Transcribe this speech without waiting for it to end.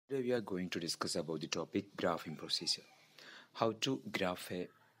Today we are going to discuss about the topic graphing procedure. How to graph a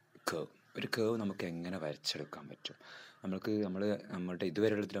curve. ഒരു cave നമുക്ക് എങ്ങനെ വരച്ചെടുക്കാൻ പറ്റും? നമ്മളുടെ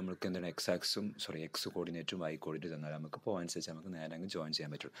ഇതുവരെയുള്ളതിൽ നമുക്ക് എന്താണ് എക്സ് കോർഡിനേറ്റും വൈ കോർഡിനേറ്റ് തന്നാൽ നമുക്ക് പോയിന്റ്സ് വെച്ച് നമുക്ക് നേരെ അങ്ങ് ജോയിൻ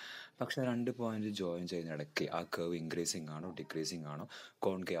ചെയ്യാൻ പറ്റും. പക്ഷേ രണ്ട് പോയിന്റ് ജോയിൻ ചെയ്യുന്നിടയ്ക്ക് ആ കേവ് ഇൻക്രീസിങ് ആണോ ഡിക്രീസിങ് ആണോ,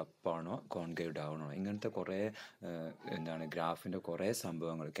 കോൺകേവ് അപ്പ് ആണോ കോൺകേവ് ഡൗൺ ആണോ, ഇങ്ങനത്തെ കുറേ ഗ്രാഫിൻ്റെ കുറേ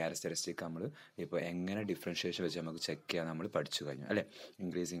സംഭവങ്ങൾ ക്യാരക്ടറിസ്റ്റിക് നമ്മൾ ഇപ്പോൾ എങ്ങനെ ഡിഫറൻഷിയേഷൻ വെച്ച് നമുക്ക് ചെക്ക് ചെയ്യാൻ നമ്മൾ പഠിച്ചു കഴിഞ്ഞു അല്ലേ.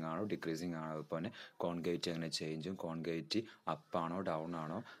 ഇൻക്രീസിങ് ആണോ ഡിക്രീസിങ് ആണോ, അതുപോലെ കോൺകേവിറ്റി എങ്ങനെ ചേഞ്ചും, കോൺകേവിറ്റി അപ്പ് ആണോ ഡൗൺ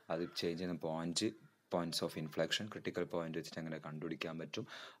ആണോ, അത് ചേഞ്ച് ചെയ്യുന്ന points of inflection, critical point വെച്ചിട്ട് എങ്ങനെ കണ്ടുപിടിക്കാൻ പറ്റും.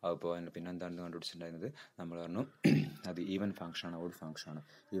 അതുപോലെ പിന്നെ എന്താണ് കണ്ടുപിടിച്ചിട്ടുണ്ടായിരുന്നത്, നമ്മൾ പറഞ്ഞു അത് ഈവൻ ഫംഗ്ഷൻ ആണോ ഓഡ് ഫംഗ്ഷൻ ആണോ,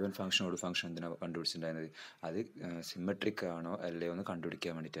 ഈവൻ ഫംഗ്ഷൻ ഓഡ് ഫംഗ്ഷൻ എന്തിനാണ് കണ്ടുപിടിച്ചിട്ടുണ്ടായിരുന്നത്, അത് സിമെട്രിക് ആണോ അല്ലയോ എന്ന്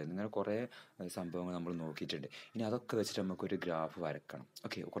കണ്ടുപിടിക്കാൻ വേണ്ടിയിട്ടായിരുന്നു. ഇങ്ങനെ കുറേ സംഭവങ്ങൾ നമ്മൾ നോക്കിയിട്ടുണ്ട്. ഇനി അതൊക്കെ വെച്ചിട്ട് നമുക്കൊരു ഗ്രാഫ് വരക്കണം.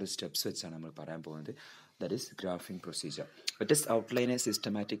 ഓക്കെ, കുറച്ച് സ്റ്റെപ്സ് വെച്ചാണ് നമ്മൾ പറയാൻ പോകുന്നത്. That is graphing procedure. Let us outline a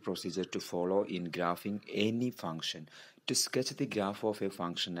systematic procedure to follow in graphing any function. To sketch the graph of a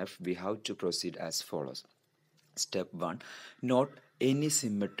function f, we have to proceed as follows. Step 1. Note any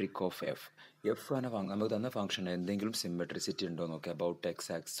symmetric of f. F എന്ന നമുക്ക് തന്ന function എന്തെങ്കിലും സിമെട്രിസിറ്റി ഉണ്ടോ നോക്കി. About X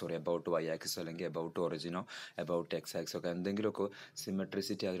axis about Y axis അല്ലെങ്കിൽ about origin of about X axis ഒക്കെ എന്തെങ്കിലുമൊക്കെ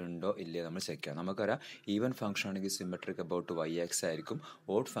സിമെട്രിസിറ്റി അതിലുണ്ടോ ഇല്ലേ നമ്മൾ ചെക്ക് ചെയ്യാം. നമുക്കറിയാം ഈവൻ ഫംഗ്ഷൻ ആണെങ്കിൽ സിമെട്രിക് അബൌട്ട് വൈ ആക്സ് ആയിരിക്കും,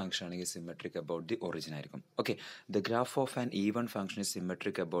 ഓഡ് ഫംഗ്ഷൻ ആണെങ്കിൽ സിമെട്രിക് അബൌട്ട് ദി ഒറിജിൻ ആയിരിക്കും. Okay, the graph of an even function is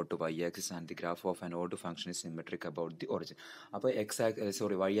symmetric about Y axis and the graph of an odd function is symmetric about the origin.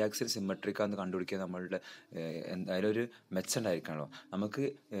 അപ്പോൾ Y axle symmetric ആണെന്ന് കണ്ടുപിടിക്കുക നമ്മളുടെ എന്തായാലും ഒരു മെച്ചമുണ്ടായിരിക്കണല്ലോ. നമുക്ക്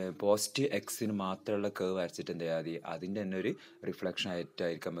positive എക്സിന് മാത്രമുള്ള കേവ് വരച്ചിട്ട് എന്താ മതി, അതിൻ്റെ തന്നെ ഒരു റിഫ്ലക്ഷൻ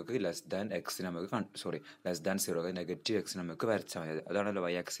ആയിട്ടായിരിക്കും നമുക്ക് ലെസ് ദാൻ എക്സിന് നമുക്ക് ലെസ് ദാൻ സീറോ നെഗറ്റീവ് എക്സിന് നമുക്ക് വരച്ചാൽ മതി. അതാണല്ലോ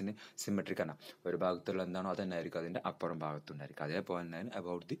വൈ എക്സിന് സിമെട്രിക് ആണ്. ഒരു ഭാഗത്തുള്ള എന്താണോ അത് തന്നെ ആയിരിക്കും അതിൻ്റെ അപ്പുറം ഭാഗത്തുണ്ടായിരിക്കും. അതേപോലെ തന്നെ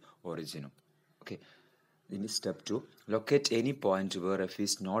about the ഒറിജിനും. Okay, in step 2, locate any point where f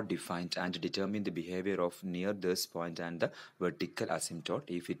is not defined and determine the behavior of near this point and the vertical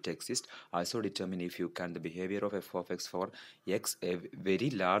asymptote if it exists. Also determine if you can the behavior of f of x for x a very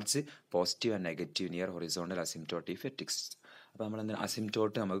large positive and negative near horizontal asymptote if it exists. അപ്പോൾ നമ്മൾ എന്താണ്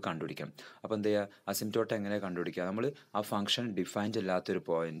അസിംപ്റ്റോട്ട് നമുക്ക് കണ്ടുപിടിക്കാം. അപ്പോൾ എന്ത് ചെയ്യുക, അസിംപ്റ്റോട്ട് എങ്ങനെ കണ്ടുപിടിക്കുക, നമ്മൾ ആ ഫംഗ്ഷൻ ഡിഫൈൻഡ് അല്ലാത്തൊരു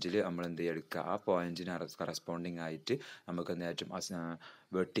പോയിന്റിൽ നമ്മൾ എന്ത് ചെയ്യുക എടുക്കുക, ആ പോയിന്റിന് കറസ്പോണ്ടിങ് ആയിട്ട് നമുക്ക് എന്തായിട്ടും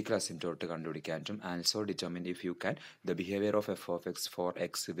വെർട്ടിക്കൽ അസിംപ്റ്റോട്ട് കണ്ടുപിടിക്കാൻ പറ്റും. Answer determine if you can the behaviour of F of X four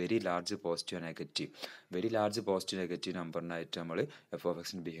X very large positive negative. Very large positive negative നമ്പറിനായിട്ട് നമ്മൾ എഫ് ഓഫ്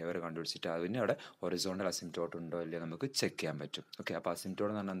എക്സിൻ്റെ ബിഹേവിയർ കണ്ടുപിടിച്ചിട്ട് അതിന് അവിടെ ഹൊറിസോണ്ടൽ അസിംപ്റ്റോട്ട് ഉണ്ടോ ഇല്ലയോ നമുക്ക് ചെക്ക് ചെയ്യാൻ പറ്റും. ഓക്കെ, അപ്പോൾ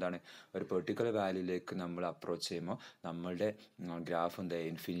അസിംപ്റ്റോട്ട് എന്ന് പറഞ്ഞാൽ എന്താണ്, ഒരു പെർട്ടിക്കുലർ വാല്യൂയിലേക്ക് നമ്മൾ അപ്രോച്ച് ചെയ്യുമ്പോൾ നമ്മളുടെ ഗ്രാഫ് എന്താ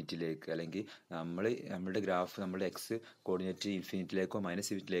ഇൻഫിനിറ്റിയിലേക്ക്, അല്ലെങ്കിൽ നമ്മളുടെ ഗ്രാഫ് നമ്മുടെ എക്സ് കോർഡിനേറ്റ് ഇൻഫിനിറ്റിയിലേക്കോ മൈനസ്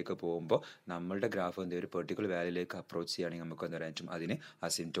ഇൻഫിനിറ്റിയിലേക്കോ പോകുമ്പോൾ നമ്മളുടെ ഗ്രാഫ് എന്താ ഒരു പെർട്ടിക്കുലർ വാല്യൂയിലേക്ക് അപ്രോച്ച് ചെയ്യുകയാണെങ്കിൽ നമുക്ക് എന്താ പറയാൻ പറ്റും, അതിന്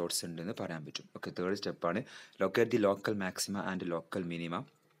അസിംപ്റ്റോട്ട്സ് ഉണ്ടെന്ന് പറയാൻ പറ്റും. ഓക്കെ, തേർഡ് സ്റ്റെപ്പാണ് locate the local maxima and local minima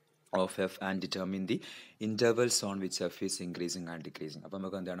of f and determine the intervals on which f is increasing and decreasing. അപ്പോൾ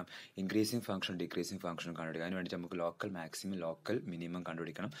നമുക്ക് എന്താണ് ഇൻക്രീസിങ് ഫംഗ്ഷൻ ഡിക്രീസിങ് ഫംഗ്ഷൻ കണ്ടുപിടിക്കാം. അതിന് വേണ്ടിയിട്ട് നമുക്ക് ലോക്കൽ മാക്സിമം ലോക്കൽ മിനിമം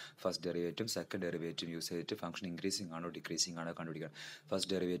കണ്ടുപിടിക്കണം. ഫസ്റ്റ് ഡെറിവേറ്റീവും സെക്കൻഡ് ഡെറിവേറ്റീവും യൂസ് ചെയ്തിട്ട് ഫംഗ്ഷൻ ഇൻക്രീസിങ് ആണോ ഡിക്രീസിങ് ആണോ കണ്ടുപിടിക്കണം.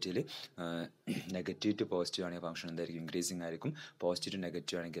 ഫസ്റ്റ് ഡെറിവേറ്റീവിൽ നെഗറ്റീവ് ടു പോസിറ്റീവ് ആണെങ്കിൽ ഫംഗ്ഷൻ എന്തായിരിക്കും ഇൻക്രീസിങ് ആയിരിക്കും, പോസിറ്റീവ് ടു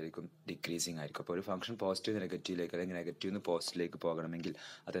നെഗറ്റീവ് ആണെങ്കിൽ ആയിരിക്കും ഡിക്രീസിങ് ആയിരിക്കും. അപ്പോൾ ഒരു ഫംഗ്ഷൻ പോസിറ്റീവ് നെഗറ്റീവിലേക്ക് അല്ലെങ്കിൽ നെഗറ്റീവ് നിന്ന് പോസിറ്റീവിലേക്ക് പോകണമെങ്കിൽ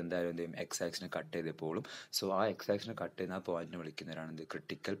അതെന്തായാലും എന്ത് ചെയ്യും, എക്സ് ആക്സിനെ കട്ട് ചെയ്ത് പോളും. സോ ആ എക്സ് ആക്സിനെ കട്ട് ചെയ്യുന്ന ആ പോയിന്റിനെ വിളിക്കുന്നവരാണ് എന്ത്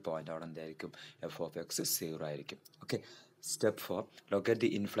ക്രിട്ടിക്കൽ പോയിന്റ്. അവിടെ എന്തായിരിക്കും എഫ് ഓഫ് എക്സ് 0 ആയിരിക്കും. Okay, step 4, locate the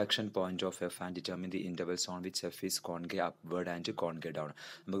inflection point of f and determine the intervals on which f is concave upward and concave down.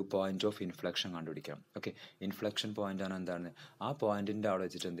 നമുക്ക് പോയിന്റ് ഓഫ് ഇൻഫ്ലക്ഷൻ കണ്ടുപിടിക്കണം. Okay, inflection point ആണ് എന്താണ്, ആ പോയിന്റിൻ്റെ അവിടെ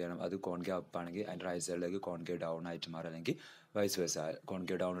വെച്ചിട്ട് എന്ത് ചെയ്യണം, അത് കോൺകേവ് അപ്പ് ആണെങ്കിൽ അതിൻ്റെ റൈറ്റ് സൈഡിലേക്ക് കോൺകേവ് ഡൗൺ ആയിട്ട് മാറും, അല്ലെങ്കിൽ വൈസ് വേഴ്സ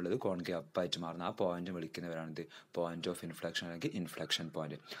കോൺകേവ് ഡൗൺ ഉള്ളത് കോൺകേവ് അപ്പ് ആയിട്ട് മാറുന്ന ആ പോയിന്റ് വിളിക്കുന്നവരാണിത് പോയിന്റ് ഓഫ് ഇൻഫ്ലക്ഷൻ അല്ലെങ്കിൽ ഇൻഫ്ലക്ഷൻ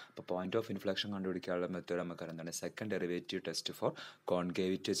പോയിന്റ്. അപ്പോൾ പോയിന്റ് ഓഫ് ഇൻഫ്ലക്ഷൻ കണ്ടുപിടിക്കാനുള്ള മെത്തേഡ് നമുക്ക് എന്താണ് second derivative test for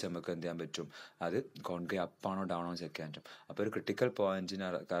concavity വെച്ച് നമുക്ക് എന്ത് ചെയ്യാൻ പറ്റും, അത് കോൺകേവ് അപ്പ് ആണോ ഡൗൺ ആണോ ചെക്ക് ചെയ്യാൻ പറ്റും. അപ്പോൾ ഒരു ക്രിട്ടിക്കൽ പോയിന്റിന്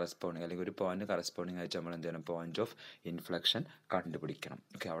കറസ്പോണ്ടിങ് അല്ലെങ്കിൽ ഒരു പോയിന്റ് കറസ്പോണ്ടിങ് ആയിട്ട് നമ്മൾ എന്ത് ചെയ്യണം, പോയിന്റ് ഓഫ് ഇൻഫ്ലക്ഷൻ കണ്ടുപിടിക്കണം.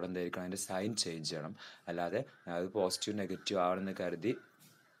 ഓക്കെ, അവിടെ എന്തായിരിക്കണം അതിൻ്റെ സൈൻ ചേഞ്ച് ചെയ്യണം. അല്ലാതെ അത് പോസിറ്റീവ് നെഗറ്റീവ് ആണെന്ന് കരുതി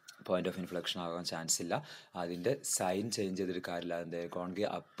പോയിന്റ് ഓഫ് ഇൻഫ്ലക്ഷൻ ആകാൻ ചാൻസ് ഇല്ല. അതിൻ്റെ സൈൻ ചേഞ്ച് ചെയ്തൊരു കാര്യമില്ല. അതിൻ്റെ കോൺകേവ്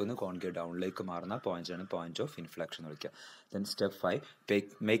അപ്പ് നിന്ന് കോൺകേവ് ഡൗണിലേക്ക് മാറുന്ന പോയിന്റാണ് പോയിന്റ് ഓഫ് ഇൻഫ്ലക്ഷൻ എന്ന് വിളിക്കുക. Then step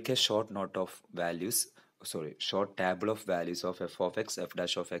 5, make A short note of values short table of values of f of x, f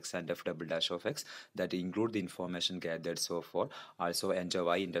dash of x and f double dash of x that include the information gathered so far. Also enter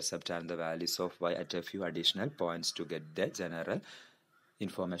y intercept and the values of y at a few additional points to get the general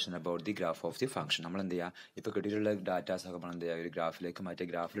information about the graph of the function. നമ്മൾ എന്ത് ചെയ്യുക, ഇപ്പോൾ കിട്ടിയിട്ടുള്ള datas ഒക്കെ നമ്മൾ എന്ത് ചെയ്യുക ഒരു ഗ്രാഫിലേക്ക് മാറ്റിയ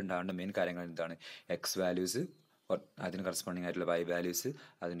ഗ്രാഫിൽ ഉണ്ടാകേണ്ട മെയിൻ കാര്യങ്ങൾ എന്താണ്, എക്സ് വാല്യൂസ് അതിന് കറസ്പോണ്ടിങ് ആയിട്ടുള്ള y വാല്യൂസ്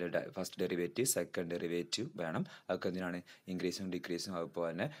അതിൻ്റെ ഫസ്റ്റ് ഡെറിവേറ്റീവ് സെക്കൻഡ് ഡെറിവേറ്റീവ് വേണം. അതൊക്കെ എന്തിനാണ് ഇൻക്രീസും ഡിക്രീസും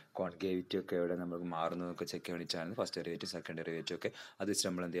അതുപോലെ തന്നെ കോൺകേവിറ്റി ഒക്കെ എവിടെ നമുക്ക് മാറുന്നതൊക്കെ ചെക്ക് ചെയ്യാൻ വേണ്ടിയിട്ടാണ് ഫസ്റ്റ് ഡെറിവേറ്റീവ് സെക്കൻഡ് ഡെറിവേറ്റീവ് ഒക്കെ. അത് വെച്ച്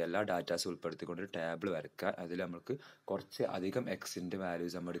നമ്മൾ എന്ത് ചെയ്യുക എല്ലാ ഡാറ്റാസ് ഉൾപ്പെടുത്തിക്കൊണ്ട് ടേബിൾ വരയ്ക്കുക. അതിൽ നമുക്ക് കുറച്ച് അധികം എക്സിൻ്റെ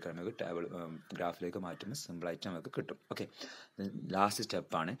വാല്യൂസ് നമ്മൾ എടുക്കാൻ നമുക്ക് ടേബിൾ ഗ്രാഫിലേക്ക് മാറ്റുമ്പോൾ സിമ്പിളായിട്ട് നമുക്ക് കിട്ടും. ഓക്കെ, ലാസ്റ്റ്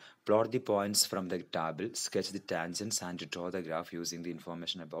സ്റ്റെപ്പാണ് plot the points from the table, sketch the tangents and draw the graph using the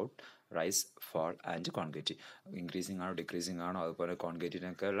information about rice fall and കോൺകേറ്റി. Increasing ആണോ ഡിക്രീസിങ് ആണോ അതുപോലെ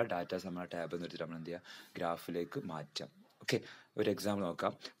കോൺകേറ്റിനൊക്കെ ഉള്ള ഡാറ്റാസ് നമ്മൾ ടാബിൽ നിന്ന് എടുത്തിട്ട് നമ്മൾ എന്ത് ചെയ്യുക ഗ്രാഫിലേക്ക് മാറ്റാം. ഓക്കെ, ഒരു എക്സാമ്പിൾ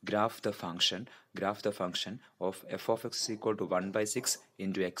നോക്കാം. Graph the function of F of X equal to 1/6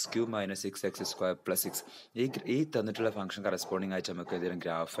 into X cube minus 6x² plus 6. ഈ തന്നിട്ടുള്ള ഫംഗ്ഷൻ കറസ്പോണ്ടിങ് ആയിട്ട് നമുക്ക് ഏതെങ്കിലും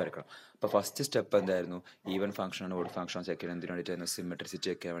ഗ്രാഫ് വരക്കണം. അപ്പോൾ ഫസ്റ്റ് സ്റ്റെപ്പ് എന്തായിരുന്നു? ഈവൻ ഫംഗ്ഷനാണ് ഓഡ് ഫംഗ്ഷൻ ചെക്ക് ചെയ്യണം. എന്തിനു വേണ്ടിയിട്ടായിരുന്നു? സിമെട്രിസിറ്റി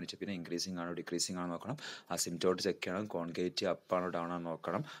ചെക്ക് ചെയ്യാൻ വേണ്ടിയിട്ട്. പിന്നെ ഇൻക്രീസിങ് ആണോ ഡിക്രീസിങ് ആണോ നോക്കണം. അസിംപ്റ്റോട്ട് ചെക്ക് ചെയ്യണം. കോൺകേറ്റി അപ്പ് ആണോ ഡൗൺ ആണോ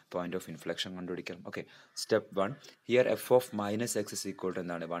നോക്കണം. പോയിന്റ് ഓഫ് ഇൻഫ്ലക്ഷൻ കണ്ടുപിടിക്കണം. Okay, step 1. Here F of minus X is equal to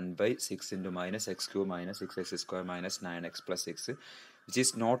എന്താണ്? 1/6 into minus X cube minus 6x² minus 9x plus 6 which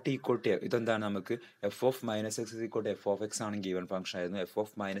is not equal to. ഇതെന്താണ്? നമുക്ക് F of minus X is equal to F of X ആണെങ്കിൽ even function ആയിരുന്നു. F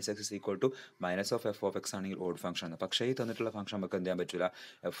of minus X is equal to minus of F of X ആണെങ്കിൽ odd function ആണ്. പക്ഷേ ഈ തന്നിട്ടുള്ള function നമുക്ക് എന്ത് ചെയ്യാൻ പറ്റില്ല?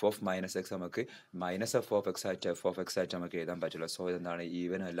 എഫ് ഓഫ് മൈനസ് എക്സ് നമുക്ക് മൈനസ് എഫ് ഓഫ് എക്സ് ആയിട്ട് എഫ് ഓഫ് എക്സ് ആയിട്ട് നമുക്ക് എഴുതാൻ പറ്റില്ല. സോ ഇതെന്താണ്?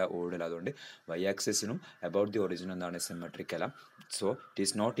 ഈവൻ അല്ല ഓഡ് അല്ല. അതുകൊണ്ട് വൈ ആക്സിസിനും അബൌട്ട് ദി ഒറിജിൻ എന്താണ്? സിമെട്രിക് അല്ല. So it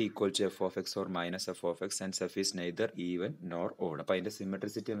is not equal to F of X or minus F of X and F is neither even nor odd. അപ്പോൾ അതിൻ്റെ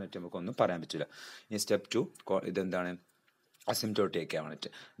സിമെട്രിസിറ്റി പറ്റി നമുക്കൊന്നും പറയാൻ പറ്റില്ല. ഇനി സ്റ്റെപ്പ് 2 ഇതെന്താണ്? asymptote take it.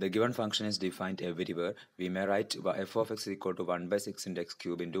 The given function is defined everywhere. We may write f of x equal to 1/6 into x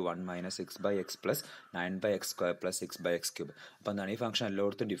cube into 1 minus 6/x plus 9/x² plus 6/x cube. അപ്പോൾ എന്താണ്? ഈ ഫംഗ്ഷൻ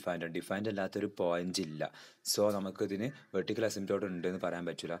എല്ലായിടത്തും ഡിഫൈൻഡ് അല്ലാത്തൊരു point ഇല്ല. So നമുക്ക് ഇതിന് vertical അസിംപ്റ്റോട്ട് ഉണ്ട് എന്ന് പറയാൻ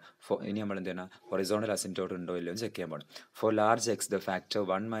പറ്റില്ല. ഇനി നമ്മൾ എന്ത് ചെയ്യണം? ഹൊറിസോണ്ടൽ അസിംപ്റ്റോട്ട് ഉണ്ടോ ഇല്ലയോ എന്ന് ചെക്ക് ചെയ്യാൻ പോകണം. For large X the factor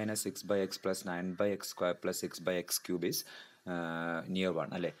 1 minus 6/x plus 9/x² plus 6/x cube is near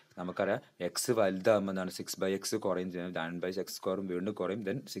 1 അല്ലേ? നമുക്കറിയാം എക്സ് വലുതാകുമ്പോൾ എന്താണ്? 6/x കുറയും, 9/x² വീണ്ടും കുറയും,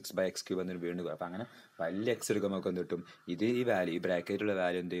 ദെൻ 6/x³ എന്നിട്ട് വീണ്ടും കുറയും. അപ്പോൾ അങ്ങനെ വലിയ എക്സ് എടുക്കുമ്പോൾ നമുക്ക് എന്ത് കിട്ടും? ഇത് ഈ വാല്യൂ, ഈ ബ്രാക്കറ്റിലുള്ള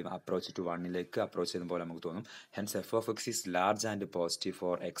വാല്യൂ എന്ത് ചെയ്യും? അപ്രോച്ച് ടു 1ലേക്ക് അപ്രോച്ച് ചെയ്യുന്ന പോലെ നമുക്ക് തോന്നും. Hence F of X is large and positive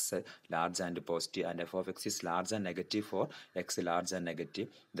four X large and positive and F of X is large and negative four X large and negative.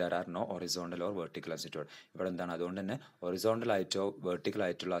 There are no horizontal or vertical അസിംപ്റ്റോട്ട്. ഇവിടെ എന്താണ്? അതുകൊണ്ട് തന്നെ horizontal ആയിട്ടോ vertical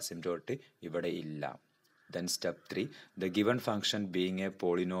ആയിട്ടുള്ള അസിംപ്റ്റോട്ട് ഇവിടെ ഇല്ല. Then step 3, the given function being a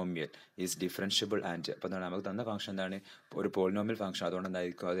polynomial is differentiable and അപ്പോൾ എന്താണ്? നമുക്ക് തന്ന ഫംഗ്ഷൻ എന്താണ്? ഒരു പോളിനോമിയൽ ഫംഗ്ഷൻ. അതുകൊണ്ട്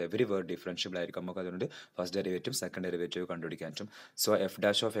എന്തായിരിക്കും? അത് എവറി വേർഡ് ഡിഫറൻഷ്യബിൾ ആയിരിക്കും. നമുക്ക് അതുകൊണ്ട് ഫസ്റ്റ് ഡെറിവേറ്റീവ് സെക്കൻഡ് ഡെറിവേറ്റീവ് കണ്ടുപിടിക്കാൻ പറ്റും. So F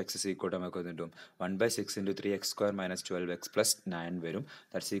dash of X is equal to നമുക്ക് എന്തും 1/6 into 3x² minus 12x plus 9 വരും.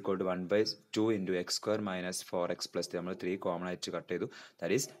 That's equal to 1/2 into x² minus 4x plus 3. നമ്മൾ 3 കോമൺ ആയിട്ട് കട്ട് ചെയ്തു.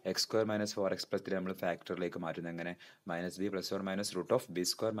 That is x² minus 4x plus 3 നമ്മൾ ഫാക്ടറിലേക്ക് മാറ്റുന്നത് എങ്ങനെ? -b plus or minus root of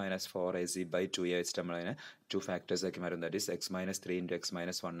b² minus 4ac/2a വെച്ചിട്ട് നമ്മളതിനെ 2 ഫാക്ടേഴ്സ് ആക്കി മാറ്റും. That is x - 3 into x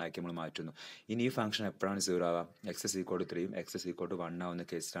 - 1 ആക്കി നമ്മൾ മാറ്റുന്നു. ഇനി ഈ ഫംഗ്ഷൻ എപ്പോഴാണ് 0 ആവുക? x is equal to 3 x is equal to 1 ആവുന്ന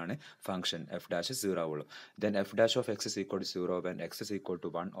കേസിലാണ് ഫംഗ്ഷൻ എഫ് ഡാഷ് 0 ആവുള്ളൂ. Then F dash of x is equal to 0 when x is equal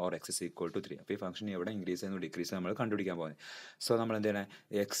to 1 or x is equal to 3. അപ്പോൾ ഈ ഫംഗ്ഷൻ എവിടെ increase ചെയ്യുന്നു decrease നമ്മൾ കണ്ടുപിടിക്കാൻ പോകുന്നത്. സോ നമ്മൾ എന്ത് ചെയ്യണേ?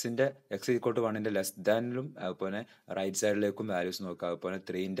 x ഈക്വൽ ടു 1ൻ്റെ ലെസ് ദാനിലും അതുപോലെ റൈറ്റ് സൈഡിലേക്കും വാല്യൂസ് നോക്കുക. അതുപോലെ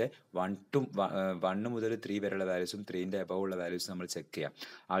 3ൻ്റെ 1 മുതൽ 3 വരെയുള്ള വാല്യൂസും 3ൻ്റെ എബവ് ഉള്ള വാല്യൂസ് നമ്മൾ ചെക്ക് ചെയ്യാം.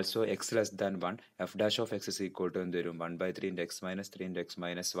 Also x less than 1 F dash of x is equal to എന്ത് വരും? 1/3 ഇൻറ്റു x - 3 ഇൻറ്റു x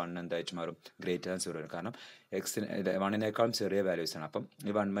 - 1 എന്തായിട്ട് മാറും? ഗ്രേറ്റർ ദാൻ 0 വരും. കാരണം എക്സിന് 1നേക്കാളും ചെറിയ വാല്യൂസ് ആണ്. അപ്പം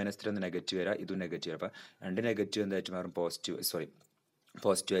ഈ 1 - 3 ഒന്ന് നെഗറ്റീവ് വരാം, ഇതും നെഗറ്റീവ്. അപ്പം രണ്ട് നെഗറ്റീവ് എന്തായിട്ട് മാറും?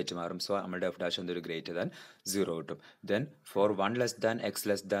 പോസിറ്റീവ് ആയിട്ട് മാറും. സോ നമ്മുടെ എഫ് ഡാഷ് എന്തൊരു ഗ്രേറ്റർ ദാൻ 0 കിട്ടും. Then four 1 less than x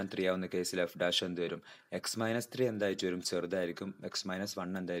less than 3 ആവുന്ന കേസിൽ എഫ് ഡാഷ് എന്ത് വരും? x - 3 എന്തായിട്ട് വരും? ചെറുതായിരിക്കും. x -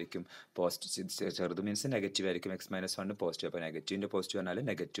 1 എന്തായിരിക്കും? പോസിറ്റീവ്. ചെറുത് മീൻസ് നെഗറ്റീവ് ആയിരിക്കും. x - 1 positive. അപ്പോൾ നെഗറ്റീവിൻ്റെ പോസിറ്റീവ് പറഞ്ഞാൽ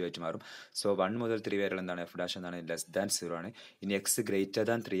നെഗറ്റീവ് ആയിട്ട് മാറും. സോ 1 മുതൽ 3 വരെയുള്ള എന്താണ്? എഫ് ഡാഷ് എന്താണ്? ലെസ് ദാൻ 0 ആണ്. ഇനി x ഗ്രേറ്റർ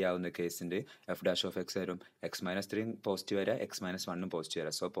ദാൻ 3 ആവുന്ന കേസിൻ്റെ എഫ് ഡാഷ് ഓഫ് x വരും x - 3 പോസിറ്റീവ് വരാം, x - 1 പോസിറ്റീവ്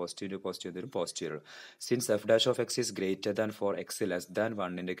വരാം. സോ പോസിറ്റീവ് പോസിറ്റീവ് വരും, പോസിറ്റീവ് വരും. Since F dash of x is greater than 4 x less than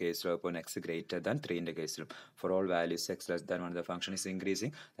 1ൻ്റെ കേസിലും അപ്പോൾ x ഗ്രേറ്റർ ദാൻ 3ൻ്റെ കേസിലും for all values x less than 1 the function is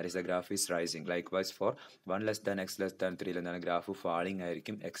increasing, that is the graph is rising. Likewise for 1 less than x less than 3 എന്താണ്? Graph falling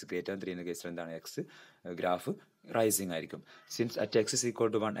ആയിരിക്കും. x greater than 3ൻ്റെ കേസിൽ എന്താണ്? x graph rising ആയിരിക്കും. Since at x is equal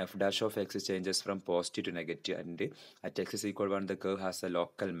to 1 f dash of x changes from positive to negative and at x is equal to 1 the curve has a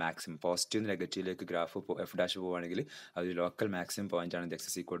local maximum. Positive നെഗറ്റീവിലേക്ക് graph F dash പോവുകയാണെങ്കിൽ അത് local maximum point ആണ് x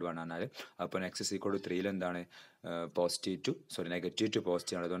is equal to 1 എന്നാൽ. അപ്പോൾ x is equal to 3 എന്താണ്? Negative to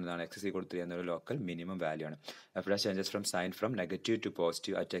positive ആണ്. അതുകൊണ്ട് എന്താണ്? x is equal to 3 എന്നൊരു ലോക്കൽ മിനിമം വാല്യൂ ആണ്. F dash changes from sign from negative to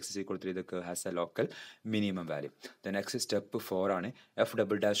positive at x is equal to 3 the curve has a local minimum value. The next step 4 ആണ്. f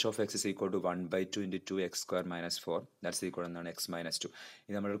double dash of x is equal to 1/2 into 2x² minus 4 that's equal എന്താണ് x minus 2.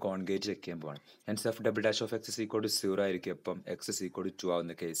 ഇത് നമ്മൾ കോൺഗേറ്റ് check ചെയ്യാൻ പോകണം. Hence F double dash of X equal to 0 ആയിരിക്കും. അപ്പം X equal to 2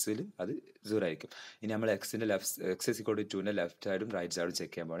 ആവുന്ന കേസിൽ അത് 0 ആയിരിക്കും. ഇനി നമ്മൾ എക്സ് ഈക്വൽ ടു 2ൻ്റെ ലെഫ്റ്റ് സൈഡും റൈറ്റ് സൈഡും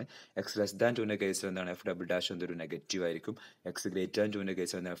ചെക്ക് ചെയ്യാൻ പോകണം. എക്സ് ലെസ് ദാൻ 2ൻ്റെ കേസിൽ എന്താണ് എഫ് ഡബിൾ ഡാഷ് എന്തൊരു നെഗറ്റീവ് ആയിരിക്കും. എക്സ് ഗ്രേറ്റർ ദാൻ 2ൻ്റെ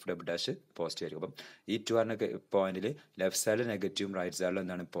കേസിൽ എന്താണ് എഫ് ഡബിൾ ഡാഷ് പോസിറ്റീവ് ആയിരിക്കും. അപ്പം ഈ 2 പറഞ്ഞ പോയിന്റിൽ ലെഫ്റ്റ് സൈഡിൽ നെഗറ്റീവും റൈറ്റ് സൈഡിലും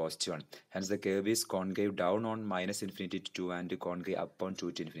എന്താണ് പോസിറ്റീവ് ആണ്. Hence the curve is concave down on minus infinity to 2 and concave up on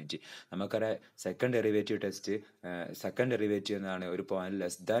 2 to infinity. നമുക്കറിയാം second derivative test, second derivative എന്നാണ് ഒരു പോയിന്റ്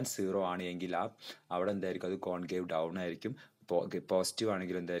ലെസ് ദാൻ 0 ആണ് എങ്കിൽ അവിടെ എന്തായിരിക്കും അത് കോൺകേവ് ഡൗൺ ആയിരിക്കും. പോസിറ്റീവ്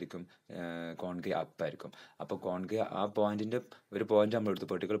ആണെങ്കിൽ എന്തായിരിക്കും കോൺകേവ് അപ്പ് ആയിരിക്കും. അപ്പോൾ കോൺകേവ് ആ പോയിന്റിൻ്റെ ഒരു പോയിന്റ് നമ്മൾ എടുത്തു,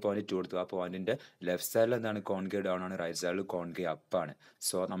 പെർട്ടിക്കുലർ പോയിന്റ് 2 എടുത്തു. ആ പോയിന്റിൻ്റെ ലെഫ്റ്റ് സൈഡിൽ എന്താണ് കോൺകേവ് ഡൗൺ ആണ്, റൈറ്റ് സൈഡിൽ കോൺകേവ് അപ്പ് ആണ്.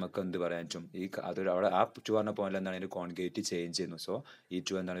 സോ നമുക്ക് എന്ത് പറയാൻ പറ്റും, ഈ അതൊരു അവിടെ ആ 2 പറഞ്ഞ പോയിന്റിൽ എന്താണ് ഇതിൻ്റെ കോൺകേറ്റ് ചേഞ്ച് ചെയ്യുന്നു. സോ ഈ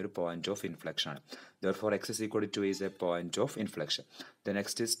 2 എന്താണ് ഒരു പോയിന്റ് ഓഫ് ഇൻഫ്ലക്ഷൻ ആണ്. therefore x is equal to 2 is a point of inflection. The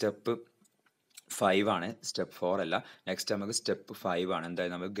next is step 5 ആണ്, സ്റ്റെപ്പ് 4 അല്ല. നെക്സ്റ്റ് നമുക്ക് സ്റ്റെപ്പ് 5 ആണ്.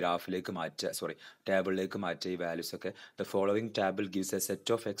 എന്തായാലും നമുക്ക് ഗ്രാഫിലേക്ക് മാറ്റുക, ടേബിളിലേക്ക് മാറ്റുക ഈ വാല്യൂസ് ഒക്കെ. The following table gives A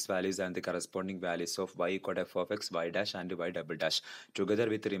set of X values and the corresponding values of y equal to f of x, y dash and y double dash together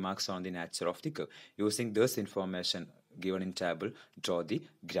with remarks on the nature of the curve. Using this information given in table, draw the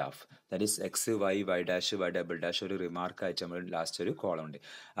graph. That is x, y, y dash, y double dash ഒരു remark ആയിട്ട് നമ്മൾ last ഒരു column ഉണ്ട്.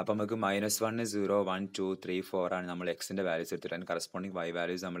 അപ്പോൾ നമുക്ക് -1, 0, 1, 2, 3, 4 ആണ് നമ്മൾ എക്സിൻ്റെ വാല്യൂസ് എടുത്തിട്ട് അതിന് കറസ്പോണ്ടിങ് y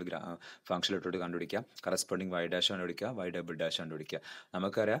വാല്യൂസ് നമ്മൾ ഫംഗ്ഷൻ ഇട്ടിട്ട് കണ്ടുപിടിക്കുക. കറസ്പോണ്ടിങ് y ഡാഷ് കണ്ടുപിടിക്കുക, y ഡബിൾ ഡാഷ് കണ്ടുപിടിക്കുക.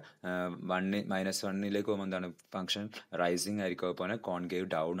 നമുക്കറിയാം -1ലേക്ക് പോകുമ്പോൾ എന്താണ് ഫംഗ്ഷൻ റൈസിങ് ആയിരിക്കും, അതുപോലെ കോൺകേവ്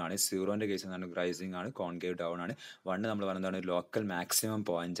ഡൗൺ ആണ്. 0ൻ്റെ കേസ് എന്താണ് റൈസിങ് ആണ്, കോൺകേവ് ഡൗൺ ആണ്. 1 നമ്മൾ പറയുന്നതാണ് ലോക്കൽ മാക്സിമം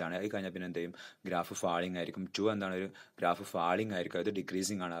പോയിന്റ് ആണ്. അത് കഴിഞ്ഞാൽ പിന്നെ എന്ത് ചെയ്യും, ഗ്രാഫ് ഫാളിങ് ആയിരിക്കും. 2 എന്താണ് ഒരു ഗ്രാഫ് ഫാളിങ് ആയിരിക്കും, അത്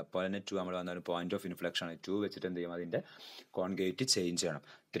ഡിക്രീസിങ് ആണ്. അപ്പോൾ തന്നെ 2 നമ്മൾ വന്ന ഒരു പോയിന്റ് ഓഫ് ഇൻഫ്ലക്ഷൻ ആണ്. 2 വെച്ചിട്ട് എന്ത് ചെയ്യും, അതിൻ്റെ കോൺഗേറ്റ് ചേഞ്ച് ചെയ്യണം.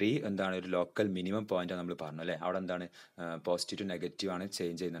 3 എന്താണ് ഒരു ലോക്കൽ മിനിമം പോയിന്റ് നമ്മൾ പറഞ്ഞു അല്ലേ, അവിടെ എന്താണ് പോസിറ്റീവ് ടു നെഗറ്റീവ് ആണ്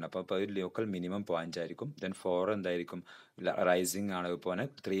ചേഞ്ച് ചെയ്യുന്നത്. അപ്പോൾ ഒരു ലോക്കൽ മിനിമം പോയിന്റ് ആയിരിക്കും. ദെൻ 4 എന്തായിരിക്കും റൈസിങ് ആണ്. അതുപോലെ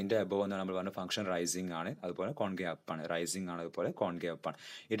 3ൻ്റെ അബോവ് എന്നാണ് നമ്മൾ പറഞ്ഞ ഫംഗ്ഷൻ റൈസിങ് ആണ്, അതുപോലെ കോൺഗേവ് അപ്പ് ആണ്. റൈസിങ് ആണ്, അതുപോലെ കോൺഗേവ് അപ്പ് ആണ്.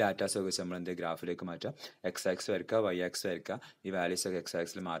 ഈ ഡാറ്റാസ് ഒക്കെ വെച്ച് നമ്മൾ എന്ത് ഗ്രാഫിലേക്ക് മാറ്റാം, എക്സ് ആക്സ് വരയ്ക്കുക, വൈ ആക്സ് വരയ്ക്കുക. ഈ വാല്യൂസ് ഒക്കെ എക്സ്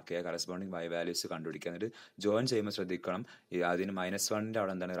ആക്സിൽ മാർക്ക് ചെയ്യുക, കറസ്പോണ്ടിങ് വൈ വാല്യൂസ് കണ്ടുപിടിക്കുക. എന്നിട്ട് ജോയിൻ ചെയ്യുമ്പോൾ ശ്രദ്ധിക്കണം, അതിന് -1ൻ്റെ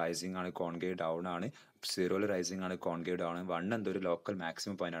അവിടെ എന്താണ് റൈസിങ് ആണ്, കോൺഗേവ് ഡൗൺ ആണ്. 0ൽ റൈസിങ് ആണ്, കോൺഗേവ് ഡൗൺ ആണ്. 1 എന്തൊരു ലോക്കൽ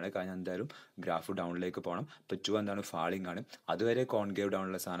മാക്സിമം പോയിന്റ് ആണ്, കാരണം എന്തായാലും ഗ്രാഫ് ഡൗണിലേക്ക് പോകണം. ഇപ്പോൾ 2 എന്താണ് ഫാളിങ് ആണ്. അതുവരെ കോൺഗേവ് ഡൗൺ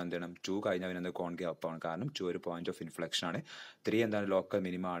ഉള്ള സാധനം എന്ത് ചെയ്യണം, 2 കഴിഞ്ഞാൽ പിന്നെ എന്താ കോൺഗേവ് അപ്പ് ആണ്, കാരണം 2 ഒരു പോയിന്റ് ഓഫ് ഇൻഫ്ലക്ഷൻ ആണ്. 3 എന്താണ് ലോക്കൽ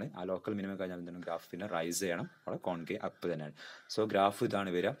മിനിമം ആണ്. ആ ലോക്കൽ മിനിമം കഴിഞ്ഞാൽ എന്താണ് ഗ്രാഫ് പിന്നെ റൈസ് ചെയ്യണം, അവിടെ കോൺഗേവ് അപ്പ് തന്നെയാണ്. സോ ഗ്രാഫ്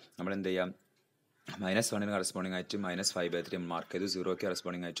ഇതാണ് വരിക. നമ്മൾ എന്ത് ചെയ്യാം, -1ന് കറസ്പോണ്ടിങ് ആയിട്ട് -5/3 മാർക്ക് ചെയ്തു. 0ക്ക്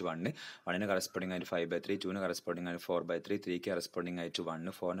കറസ്പോണ്ടിങ് ആയിട്ട് 1, 1ന് കറസ്പോണ്ടിങ് ആയിട്ട് 5/3, 2ന് കറസ്പോണ്ടിങ് ആയിട്ട് 4/3, 3ക്ക് കറസ്പോണ്ടിങ് ആയിട്ട്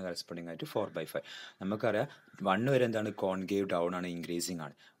 1, 4ന് കറസ്പോണ്ടിങ് ആയിട്ട് 4/5. നമുക്കറിയാം 1 വരെ എന്താണ് കോൺഗേവ് ഡൗൺ ആണ്, ഇൻക്രീസിങ്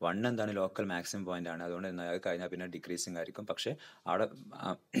ആണ്. 1 എന്താണ് ലോക്കൽ മാക്സിമം പോയിന്റ് ആണ്, അതുകൊണ്ട് അത് കഴിഞ്ഞാൽ പിന്നെ ഡിക്രീസിങ് ആയിരിക്കും. പക്ഷേ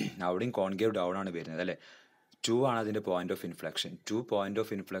അവിടെയും കോൺഗേവ് ഡൗൺ ആണ് വരുന്നത് അല്ലേ. 2 ആണ് അതിൻ്റെ point of inflection. 2 point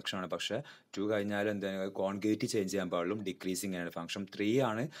of inflection ആണ്. പക്ഷേ 2 കഴിഞ്ഞാൽ എന്താണ് കോൺഗേറ്റ് ചേഞ്ച് ചെയ്യാൻ പാടുള്ളൂ, ഡിക്രീസിങ് ആണ് ഫംഗ്ഷൻ. 3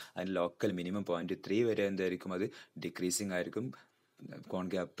 ആണ് അതിൻ്റെ ലോക്കൽ മിനിമം പോയിന്റ്. 3 വരെ എന്തായിരിക്കും, അത് ഡിക്രീസിങ് ആയിരിക്കും,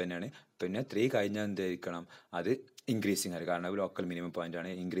 കോൺഗേവ് അപ്പ് തന്നെയാണ്. പിന്നെ 3 കഴിഞ്ഞാൽ എന്തായിരിക്കണം, അത് ഇൻക്രീസിങ് ആയിരിക്കും, കാരണം ലോക്കൽ മിനിമം പോയിന്റ് ആണ്,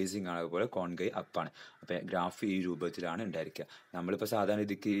 ഇൻക്രീസിങ് ആണ്, അതുപോലെ കോൺഗേവ് അപ്പാണ്. അപ്പോൾ ഗ്രാഫ് ഈ രൂപത്തിലാണ് ഉണ്ടായിരിക്കുക. നമ്മളിപ്പോൾ സാധാരണ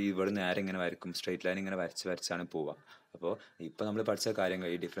ഇതിക്ക് ഇവിടെ നേരെ ഇങ്ങനെ വരയ്ക്കും, സ്ട്രെയിറ്റ് ലൈൻ ഇങ്ങനെ വരച്ചാണ് പോവുക. അപ്പോൾ ഇപ്പോൾ നമ്മൾ പഠിച്ച കാര്യങ്ങൾ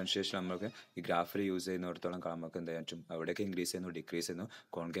ഈ ഡിഫറൻഷിയേഷൻ നമുക്ക് ഈ ഗ്രാഫിൽ യൂസ് ചെയ്യുന്നിടത്തോളം നമുക്ക് എന്താ പറ്റും, അവിടെയൊക്കെ ഇൻക്രീസ് ചെയ്യുന്നു, ഡിക്രീസ് ചെയ്യുന്നു,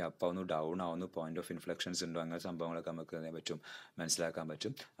 കോൺഗേവ് അപ്പ് ആവുന്നു, ഡൗൺ ആവുന്നു, പോയിന്റ് ഓഫ് ഇൻഫ്ലക്ഷൻസ് ഉണ്ടോ, അങ്ങനെ സംഭവങ്ങളൊക്കെ നമുക്ക് എന്താ പറ്റും, മനസ്സിലാക്കാൻ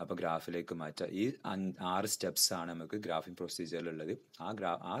പറ്റും. അപ്പോൾ ഗ്രാഫിലേക്ക് മാറ്റുക. ഈ 6 സ്റ്റെപ്സ് ആണ് നമുക്ക് ഗ്രാഫിംഗ് പ്രൊസീജിയറിലുള്ളത്. ആ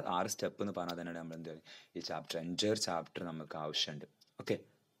 6 സ്റ്റെപ്പ് എന്ന് പറഞ്ഞാൽ തന്നെയാണ് നമ്മൾ എന്താ ഈ എൻറ്റയർ ചാപ്റ്റർ നമുക്ക് ആവശ്യമുണ്ട്. ഓക്കെ,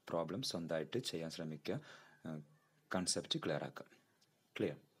 പ്രോബ്ലം സ്വന്തമായിട്ട് ചെയ്യാൻ ശ്രമിക്കുക, കൺസെപ്റ്റ് ക്ലിയർ ആക്കുക.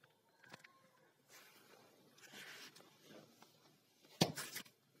 ക്ലിയർ.